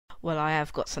Well, I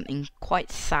have got something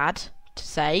quite sad to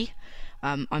say.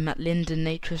 I'm at Lyndon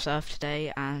Nature Reserve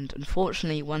today, and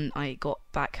unfortunately, when I got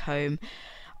back home,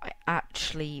 I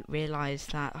actually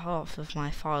realised that half of my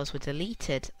files were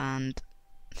deleted, and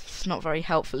it's not very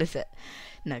helpful, is it?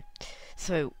 No.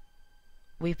 So,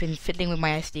 we've been fiddling with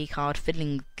my SD card,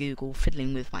 fiddling with Google,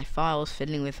 fiddling with my files,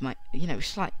 fiddling with my,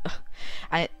 it's like,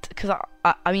 because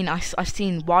I've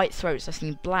seen Whitethroats, I've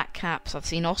seen Blackcaps, I've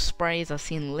seen Ospreys, I've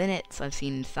seen Linnets, I've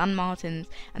seen Sand Martins,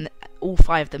 and all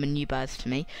 5 of them are new birds to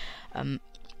me. I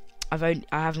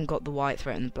haven't got the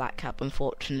Whitethroat and the Blackcap,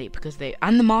 unfortunately, because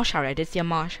and the marsh harrier. I did see a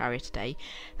marsh harrier today.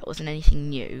 That wasn't anything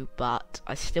new, but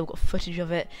I still got footage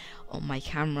of it on my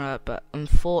camera, but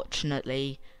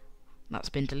unfortunately that's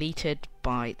been deleted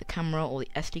by the camera or the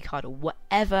SD card or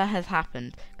whatever has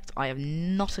happened, because I have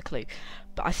not a clue.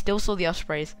 But I still saw the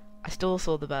ospreys, I still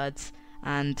saw the birds,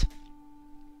 and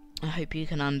I hope you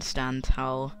can understand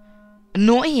how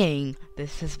annoying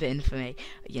this has been for me.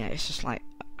 It's just like,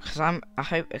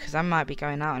 because I might be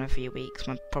going out in a few weeks.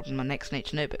 My next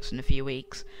nature notebook's in a few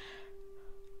weeks.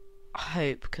 I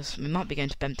hope, because we might be going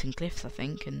to Bempton Cliffs, I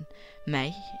think, in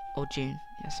May or June.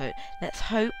 So let's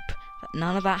hope that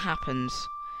none of that happens.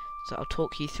 So I'll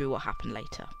talk you through what happened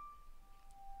later.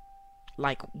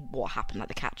 Like what happened, like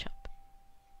the catch up.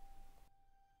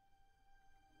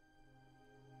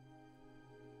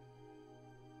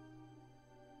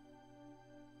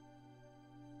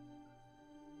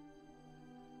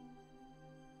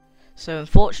 So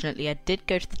unfortunately, I did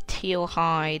go to the teal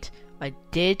hide. I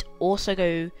did also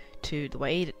go to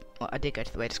the I did go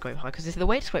to the Waderscrape Hide, because this is the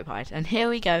Waderscrape Hide, and here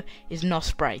we go is an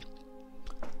osprey.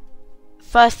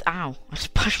 First, ow! I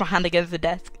just pushed my hand against the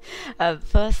desk.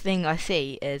 First thing I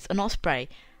see is an osprey.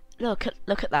 Look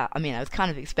at that. I mean, I was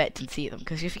kind of expecting to see them,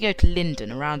 because if you go to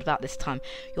Lyndon around about this time,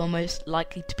 you're most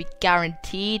likely to be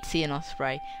guaranteed to see an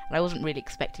osprey. And I wasn't really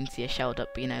expecting to see a shelled up,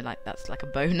 but that's like a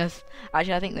bonus.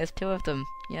 Actually, I think there's 2 of them.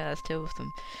 Yeah, there's 2 of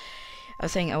them. I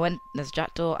was saying, there's a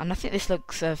jackdaw, and I think this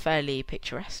looks fairly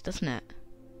picturesque, doesn't it?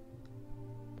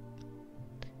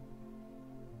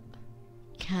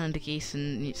 Canada geese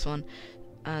and swan,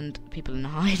 and people in the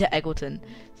hide at Eggleton.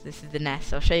 So this is the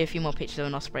nest. I'll show you a few more pictures of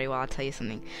an osprey while I tell you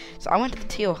something. So I went to the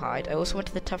teal hide. I also went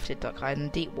to the tufted duck hide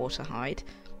and deep water hide.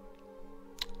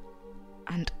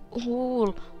 And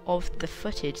all of the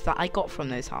footage that I got from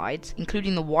those hides,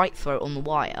 including the whitethroat on the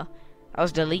wire, that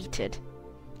was deleted.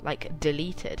 Like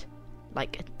deleted.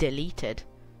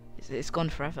 It's gone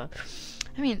forever.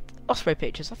 I mean, osprey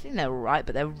pictures, I think they're alright,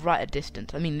 but they're right at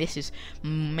distance. I mean, this is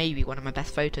maybe one of my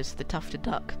best photos of the tufted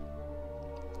duck.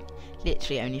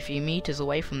 Literally only a few meters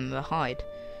away from the hide.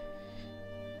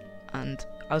 And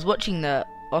I was watching the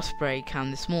osprey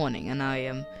cam this morning, and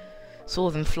I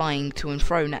saw them flying to and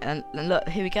fro. And look,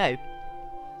 here we go.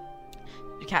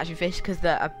 Catching fish, because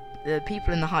the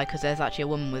people in the hide, because there's actually a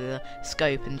woman with a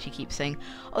scope, and she keeps saying,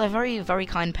 oh, they're very, very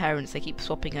kind parents. They keep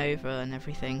swapping over and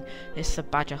everything. It's a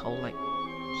badger hole, like,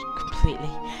 completely.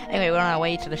 Anyway, we're on our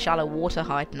way to the shallow water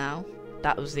hide now.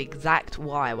 That was the exact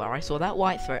wire where I saw that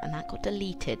whitethroat, and that got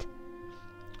deleted.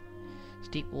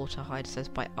 Deep water hide says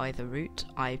by either route.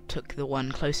 I took the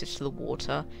one closest to the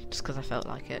water just because I felt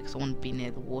like it, because I wanted to be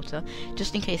near the water,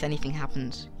 just in case anything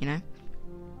happens, This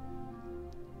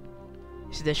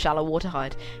is the shallow water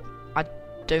hide. I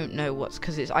don't know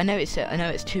because I know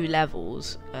it's 2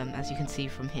 levels, as you can see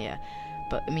from here.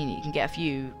 But I mean, you can get a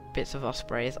few bits of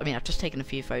ospreys. I mean, I've just taken a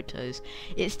few photos.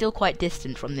 It's still quite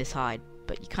distant from this hide,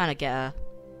 but you kind of get a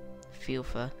feel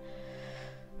for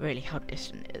really how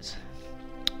distant it is.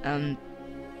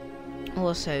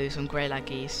 Also some grey-lag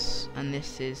geese, and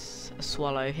this is a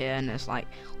swallow here, and it's like,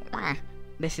 wah.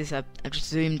 This is I've just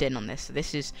zoomed in on this. So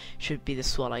this should be the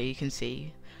swallow, you can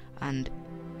see, and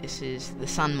this is the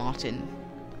sand martin.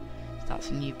 So that's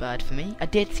a new bird for me. I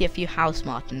did see a few house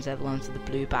martins, they're the ones with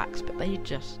the blue backs, but they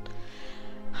just,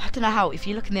 I don't know how. If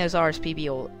you look in the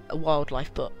RSPB or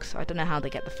wildlife books, I don't know how they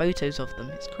get the photos of them.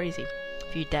 It's crazy.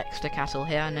 A few Dexter cattle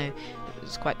here. I know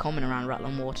it's quite common around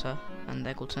Rutland water and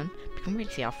Eggleton. You can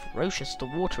really see how ferocious the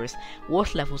water is.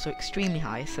 Water levels are extremely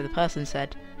high, so the person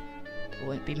said there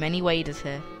won't be many waders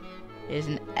here. It is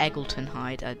an Eggleton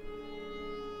hide.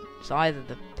 It's either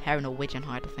the heron or widgeon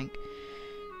hide, I think.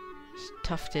 It's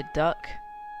tufted duck.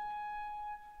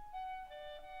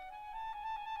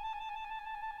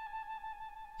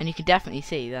 And you can definitely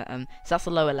see that, so that's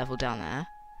the lower level down there.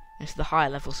 And it's the higher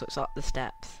level, so it's up the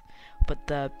steps. But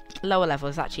the lower level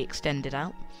is actually extended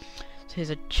out. So here's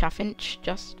a chaffinch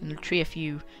just in a tree a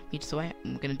few meters away.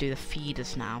 And we're going to do the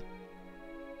feeders now.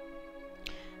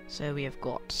 So we have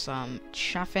got some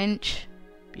chaffinch,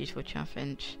 beautiful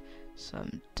chaffinch,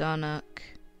 some dunnock.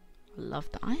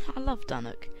 I love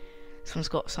dunnock. This one's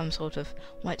got some sort of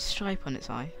white stripe on its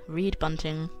eye. Reed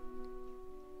bunting.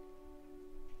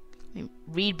 I mean,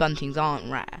 reed buntings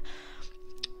aren't rare.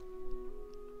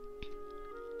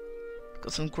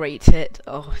 Got some great tit.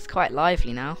 Oh, it's quite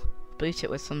lively now. Boot it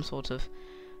with some sort of,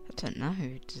 I don't know,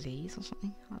 disease or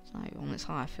something. I don't know, on its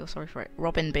eye. I feel sorry for it.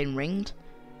 Robin been ringed,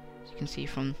 as you can see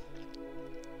from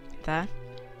there.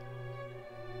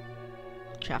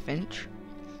 Chaffinch.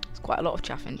 There's quite a lot of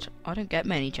chaffinch. I don't get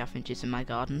many chaffinches in my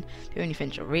garden. The only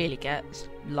finch I really get is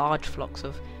large flocks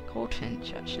of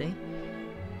goldfinch, actually.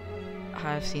 I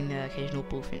have seen the occasional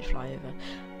bullfinch fly over.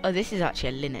 Oh, this is actually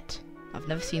a linnet. I've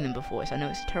never seen them before, so I know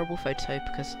it's a terrible photo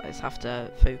because I just have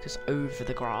to focus over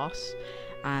the grass,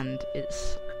 and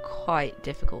it's quite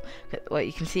difficult. Well,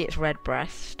 you can see it's red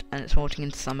breast, and it's molting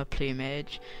into summer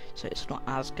plumage, so it's not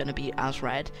as going to be as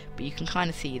red, but you can kind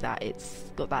of see that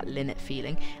it's got that linnet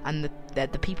feeling. And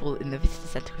the people in the visitor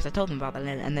centre, because I told them about the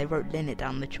linnet, and they wrote linnet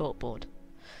down the chalkboard,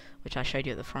 which I showed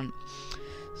you at the front.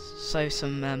 So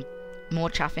some more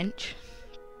chaffinch.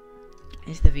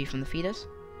 Here's the view from the feeders.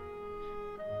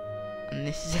 And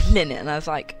this is a linnet, and I was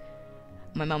like,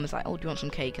 my mum was like, oh, do you want some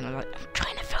cake? And I was like, I'm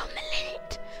trying to film the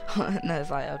linnet. And I was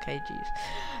like, okay, jeez.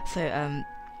 So,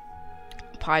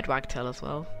 pied wagtail as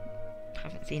well.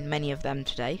 Haven't seen many of them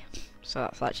today, so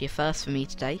that's actually a first for me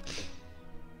today.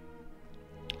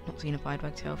 Not seen a pied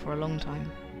wagtail for a long time.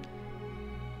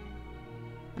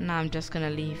 And now I'm just going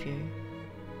to leave you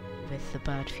with the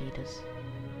bird feeders.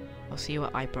 I'll see you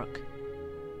at Eyebrook.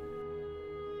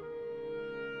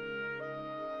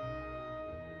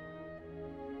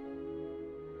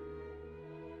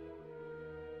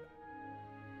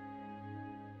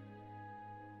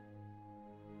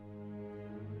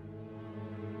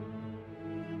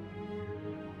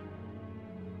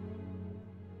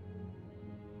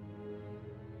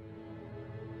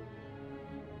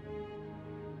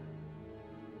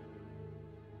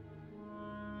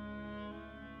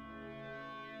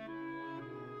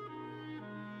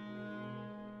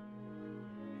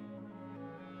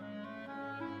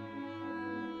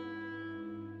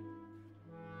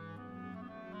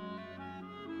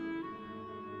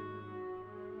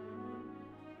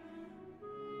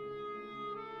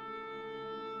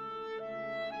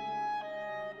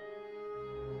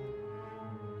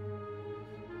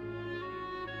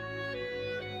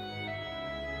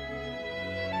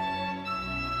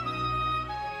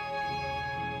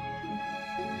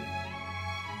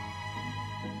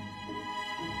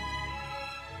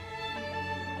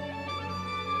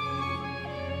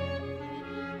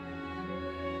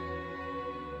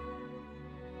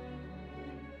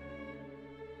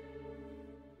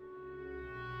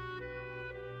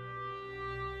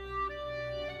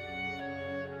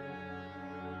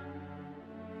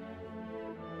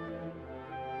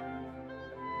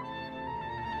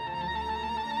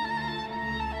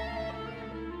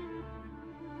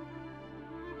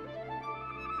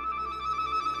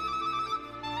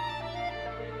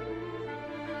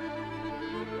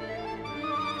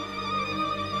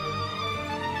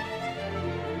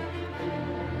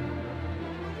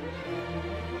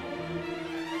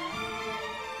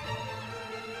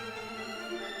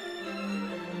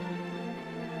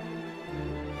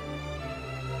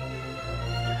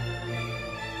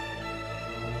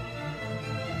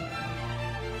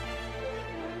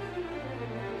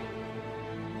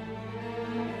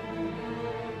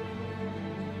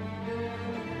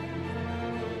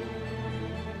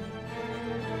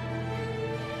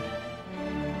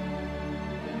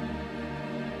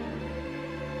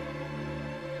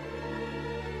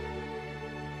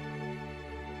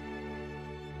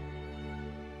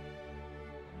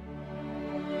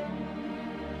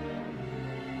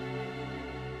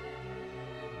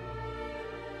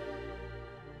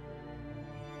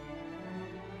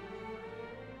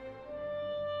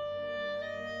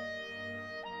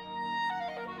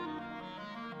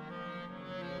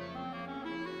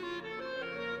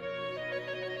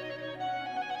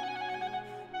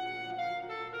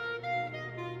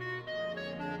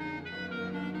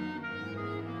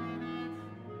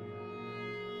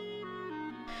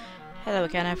 Hello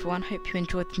again everyone, hope you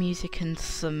enjoyed the music and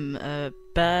some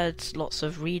birds, lots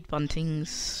of reed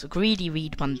buntings, greedy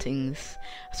reed buntings.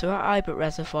 So we're at Eyebrook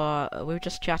Reservoir. We were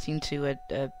just chatting to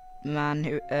a man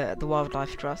who at the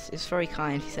Wildlife Trust. Is very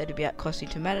kind. He said he'd be at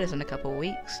Cossington Meadows in a couple of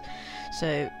weeks,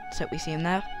 so we see him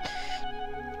there.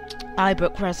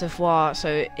 Eyebrook Reservoir,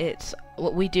 so it's,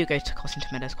 well, we do go to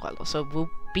Cossington Meadows quite a lot, so we'll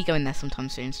be going there sometime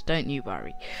soon, so don't you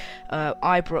worry.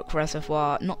 Eyebrook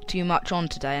Reservoir, not too much on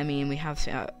today. I mean, we have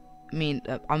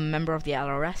I'm a member of the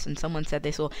LRS, and someone said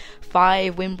they saw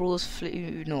 5 Wimbrels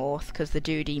flew north because the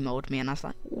dude emailed me, and I was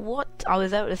like, what? I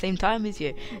was there at the same time as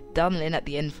you. Dunlin at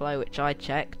the inflow, which I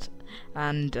checked,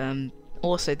 and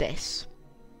also this.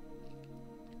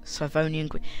 Slavonian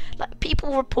grebe. Like,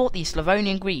 people report these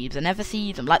Slavonian grebes. I never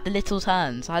see them. Like the little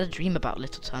terns. I had a dream about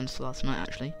little terns last night,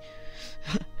 actually.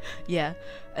 Yeah.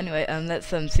 Anyway, let's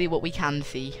see what we can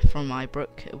see from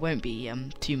Eyebrook. It won't be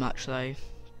too much though.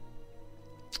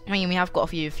 I mean, we have got a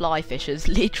few fly fishers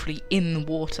literally in the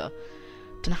water.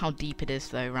 Don't know how deep it is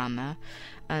though around there,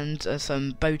 and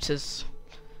some boaters.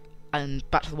 And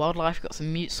back to the wildlife, we've got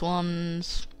some mute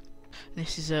swans.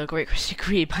 This is a great crested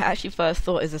grebe. I actually first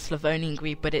thought it was a Slavonian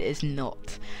grebe, but it is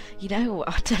not. You know,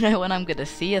 I don't know when I'm going to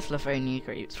see a Slavonian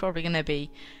grebe. It's probably going to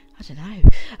be, I don't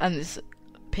know. This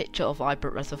picture of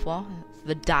Eyebrook Reservoir. It's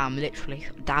the dam, literally.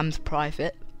 The dam's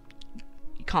private.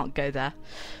 You can't go there.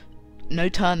 No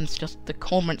terns, just the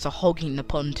cormorants are hogging the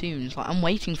pontoons. Like, I'm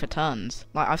waiting for terns.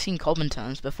 Like, I've seen common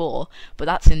terns before, but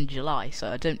that's in July, so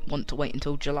I don't want to wait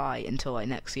until July until I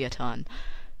next see a tern.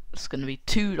 It's going to be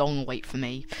too long a wait for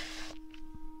me.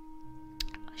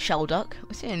 Shelduck.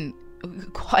 We're seeing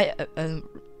quite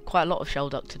a lot of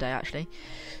shelduck today, actually.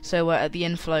 So we're at the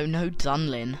inflow, no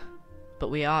Dunlin, but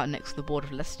we are next to the border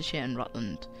of Leicestershire and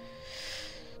Rutland.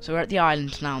 So we're at the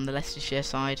island now on the Leicestershire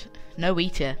side. No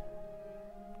wheat here.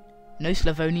 No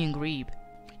Slavonian grebe.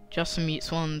 Just some mute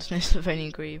swans, no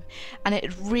Slavonian grebe. And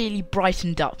it really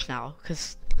brightened up now,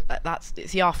 because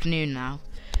it's the afternoon now.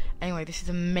 Anyway, this is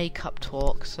a makeup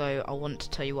talk, so I want to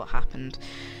tell you what happened.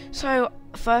 So,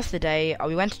 first of the day,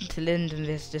 we went into Lyndon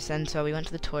Visitor Centre, we went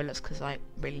to the toilets because I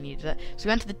really needed it. So we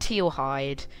went to the teal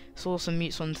hide, saw some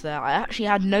mute swans there. I actually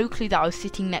had no clue that I was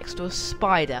sitting next to a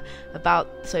spider.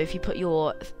 So if you put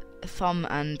your thumb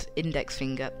and index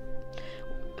finger,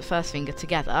 first finger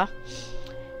together,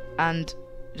 and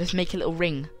just make a little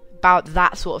ring, about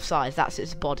that sort of size, that's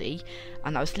its body.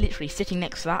 And I was literally sitting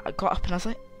next to that. I got up and I was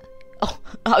like, oh,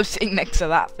 I was sitting next to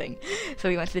that thing. So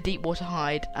we went to the deep water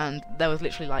hide, and there was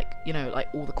literally like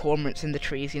all the cormorants in the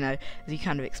trees, as you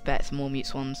kind of expect, some more mute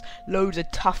swans, loads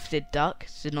of tufted duck.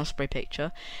 It's an osprey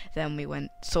picture. Then we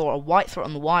saw a whitethroat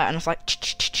on the wire, and I was like,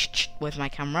 with my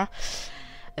camera.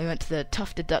 And we went to the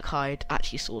tufted duck hide,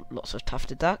 actually saw lots of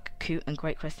tufted duck, coot and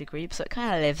great crested grebe, so it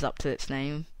kind of lives up to its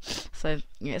name. So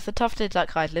yeah, it's the tufted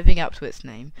duck hide living up to its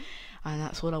name. And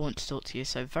that's all I want to talk to you,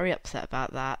 so very upset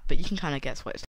about that, but you can kind of guess what it's